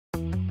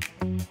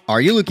Are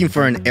you looking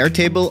for an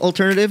Airtable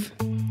alternative?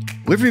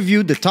 We've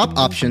reviewed the top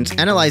options,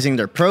 analyzing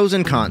their pros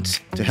and cons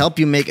to help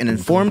you make an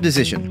informed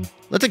decision.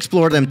 Let's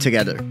explore them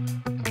together.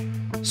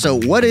 So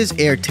what is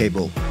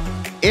Airtable?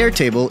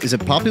 Airtable is a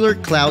popular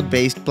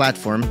cloud-based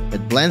platform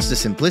that blends the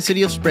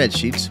simplicity of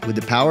spreadsheets with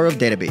the power of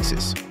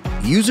databases.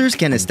 Users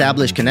can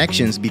establish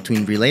connections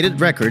between related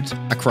records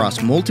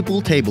across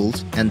multiple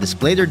tables and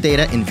display their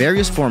data in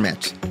various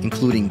formats,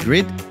 including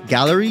grid,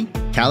 gallery,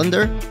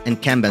 calendar,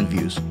 and Kanban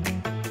views.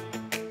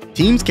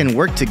 Teams can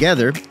work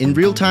together in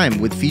real time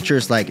with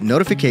features like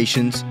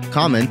notifications,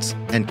 comments,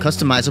 and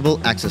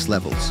customizable access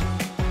levels.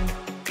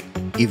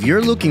 If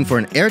you're looking for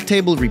an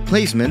Airtable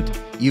replacement,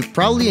 you've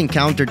probably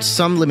encountered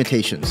some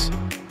limitations.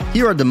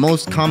 Here are the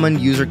most common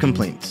user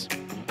complaints.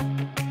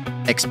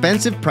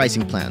 Expensive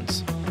pricing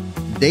plans,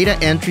 data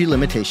entry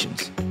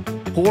limitations,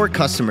 poor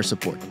customer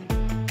support,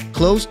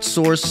 closed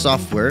source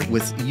software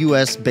with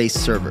US-based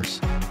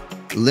servers,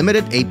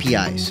 limited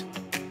APIs,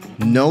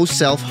 no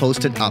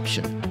self-hosted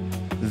option,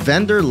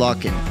 vendor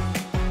lock-in,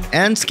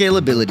 and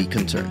scalability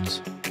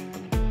concerns.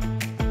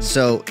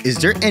 So, is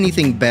there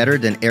anything better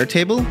than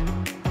Airtable?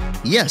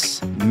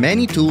 Yes,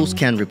 many tools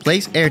can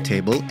replace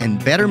Airtable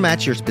and better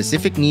match your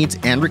specific needs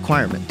and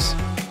requirements.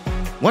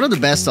 One of the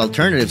best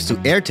alternatives to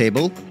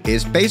Airtable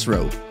is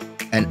Baserow,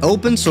 an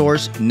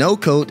open-source,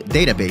 no-code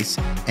database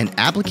and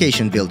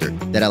application builder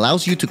that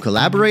allows you to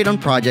collaborate on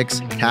projects,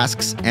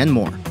 tasks, and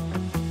more.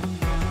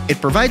 It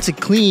provides a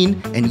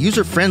clean and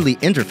user-friendly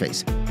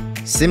interface,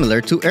 similar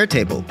to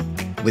Airtable,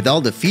 with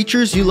all the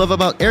features you love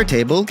about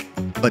Airtable,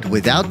 but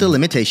without the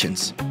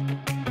limitations.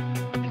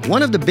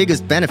 One of the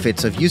biggest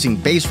benefits of using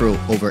Baserow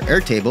over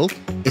Airtable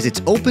is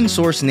its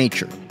open-source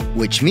nature,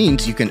 which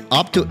means you can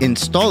opt to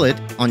install it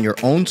on your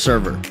own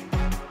server.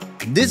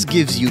 This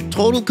gives you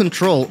total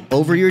control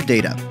over your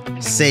data.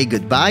 Say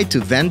goodbye to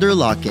vendor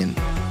lock-in.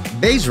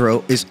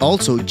 Baserow is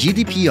also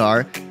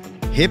GDPR,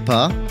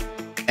 HIPAA,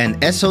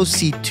 and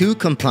SOC 2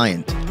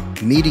 compliant,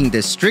 meeting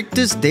the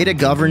strictest data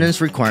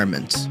governance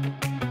requirements.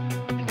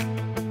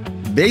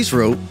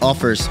 Baserow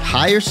offers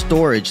higher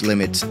storage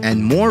limits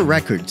and more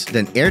records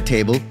than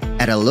Airtable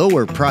at a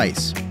lower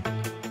price.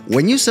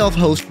 When you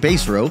self-host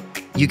Baserow,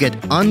 you get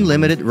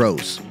unlimited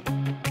rows.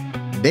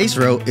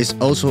 Baserow is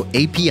also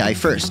API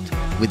first,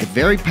 with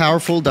very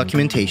powerful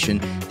documentation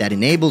that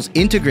enables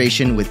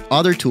integration with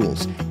other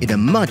tools in a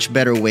much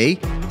better way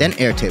than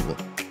Airtable.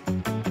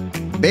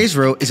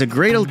 Baserow is a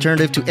great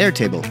alternative to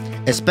Airtable,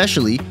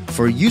 especially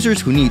for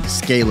users who need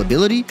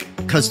scalability,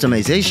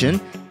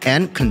 customization,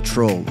 and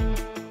control.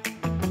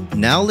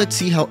 Now let's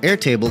see how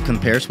Airtable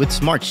compares with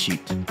Smartsheet.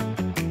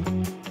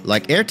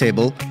 Like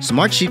Airtable,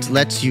 Smartsheet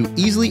lets you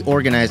easily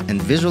organize and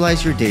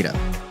visualize your data.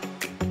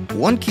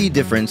 One key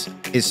difference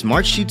is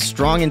Smartsheet's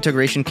strong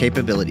integration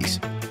capabilities.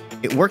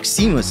 It works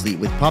seamlessly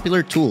with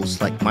popular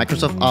tools like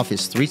Microsoft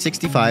Office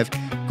 365,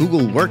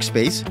 Google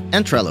Workspace,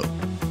 and Trello.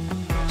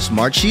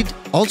 Smartsheet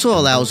also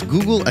allows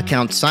Google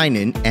account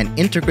sign-in and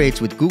integrates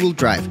with Google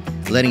Drive,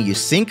 letting you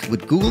sync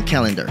with Google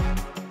Calendar.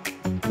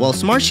 While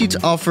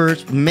Smartsheet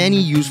offers many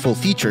useful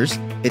features,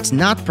 it's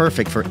not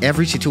perfect for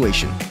every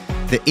situation.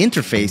 The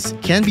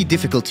interface can be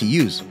difficult to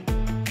use.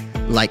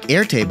 Like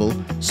Airtable,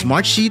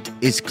 Smartsheet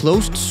is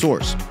closed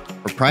source,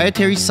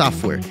 proprietary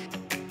software,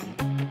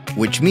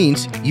 which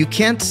means you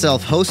can't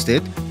self-host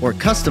it or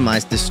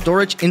customize the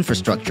storage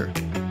infrastructure.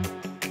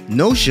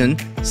 Notion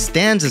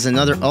stands as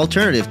another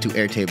alternative to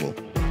Airtable.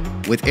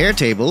 With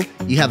Airtable,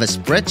 you have a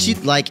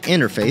spreadsheet-like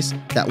interface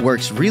that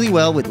works really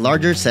well with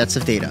larger sets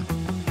of data.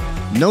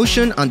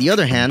 Notion, on the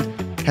other hand,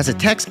 has a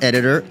text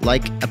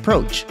editor-like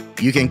approach.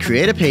 You can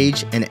create a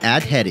page and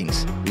add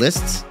headings,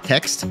 lists,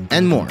 text,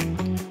 and more,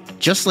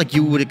 just like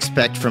you would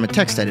expect from a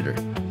text editor.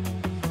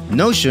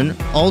 Notion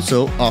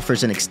also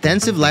offers an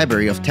extensive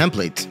library of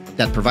templates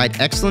that provide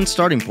excellent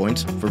starting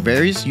points for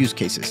various use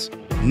cases.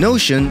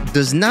 Notion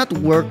does not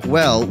work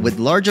well with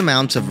large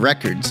amounts of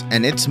records,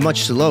 and it's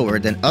much slower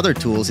than other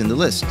tools in the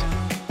list.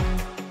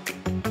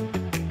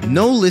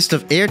 No list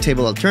of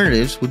Airtable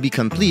alternatives would be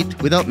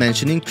complete without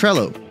mentioning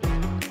Trello.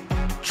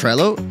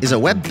 Trello is a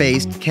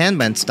web-based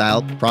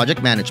Kanban-style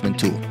project management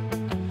tool.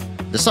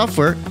 The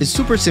software is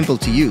super simple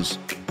to use.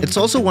 It's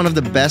also one of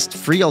the best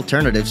free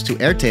alternatives to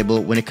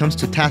Airtable when it comes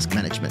to task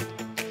management.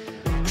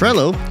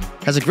 Trello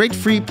has a great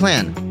free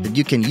plan that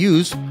you can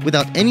use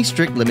without any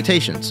strict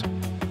limitations.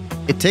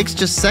 It takes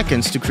just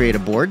seconds to create a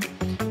board,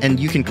 and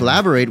you can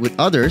collaborate with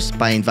others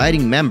by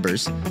inviting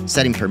members,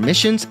 setting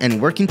permissions,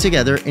 and working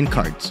together in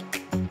cards.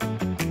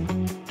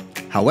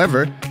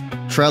 However,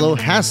 Trello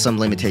has some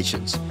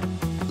limitations: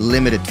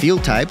 limited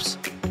field types,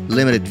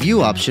 limited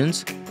view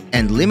options,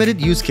 and limited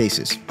use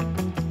cases.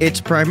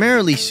 It's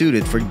primarily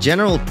suited for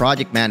general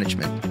project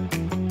management.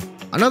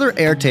 Another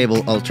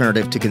Airtable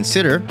alternative to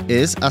consider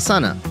is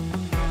Asana.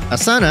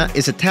 Asana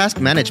is a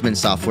task management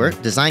software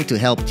designed to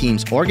help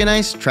teams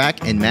organize,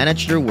 track, and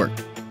manage their work.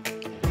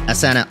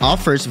 Asana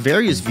offers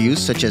various views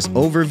such as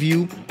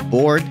Overview,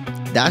 Board,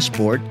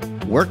 Dashboard,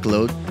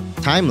 Workload,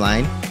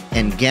 Timeline,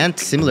 and Gantt,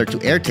 similar to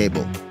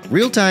Airtable,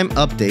 Real-time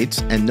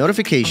updates and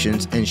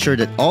notifications ensure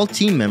that all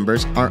team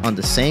members are on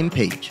the same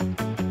page.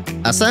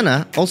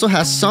 Asana also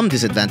has some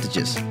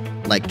disadvantages.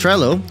 Like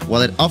Trello,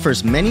 while it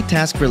offers many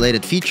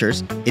task-related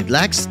features, it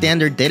lacks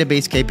standard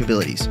database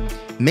capabilities,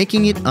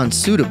 making it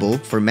unsuitable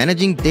for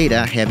managing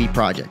data-heavy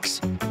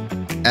projects.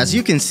 As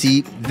you can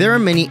see, there are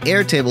many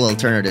Airtable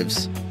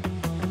alternatives.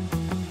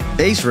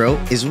 Baserow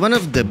is one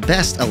of the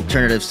best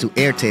alternatives to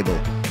Airtable,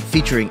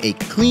 featuring a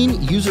clean,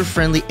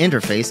 user-friendly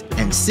interface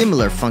and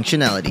similar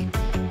functionality.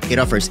 It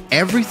offers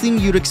everything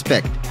you'd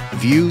expect: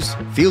 views,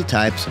 field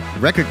types,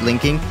 record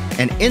linking,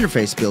 and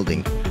interface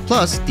building,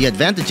 plus the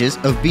advantages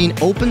of being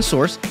open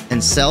source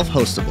and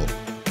self-hostable.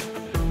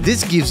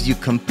 This gives you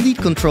complete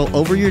control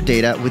over your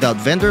data without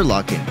vendor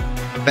lock-in.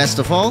 Best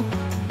of all,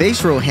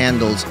 Baserow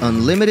handles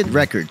unlimited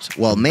records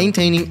while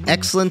maintaining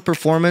excellent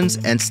performance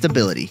and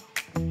stability.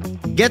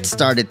 Get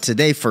started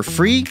today for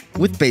free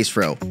with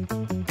Baserow.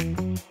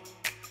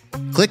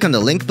 Click on the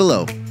link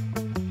below.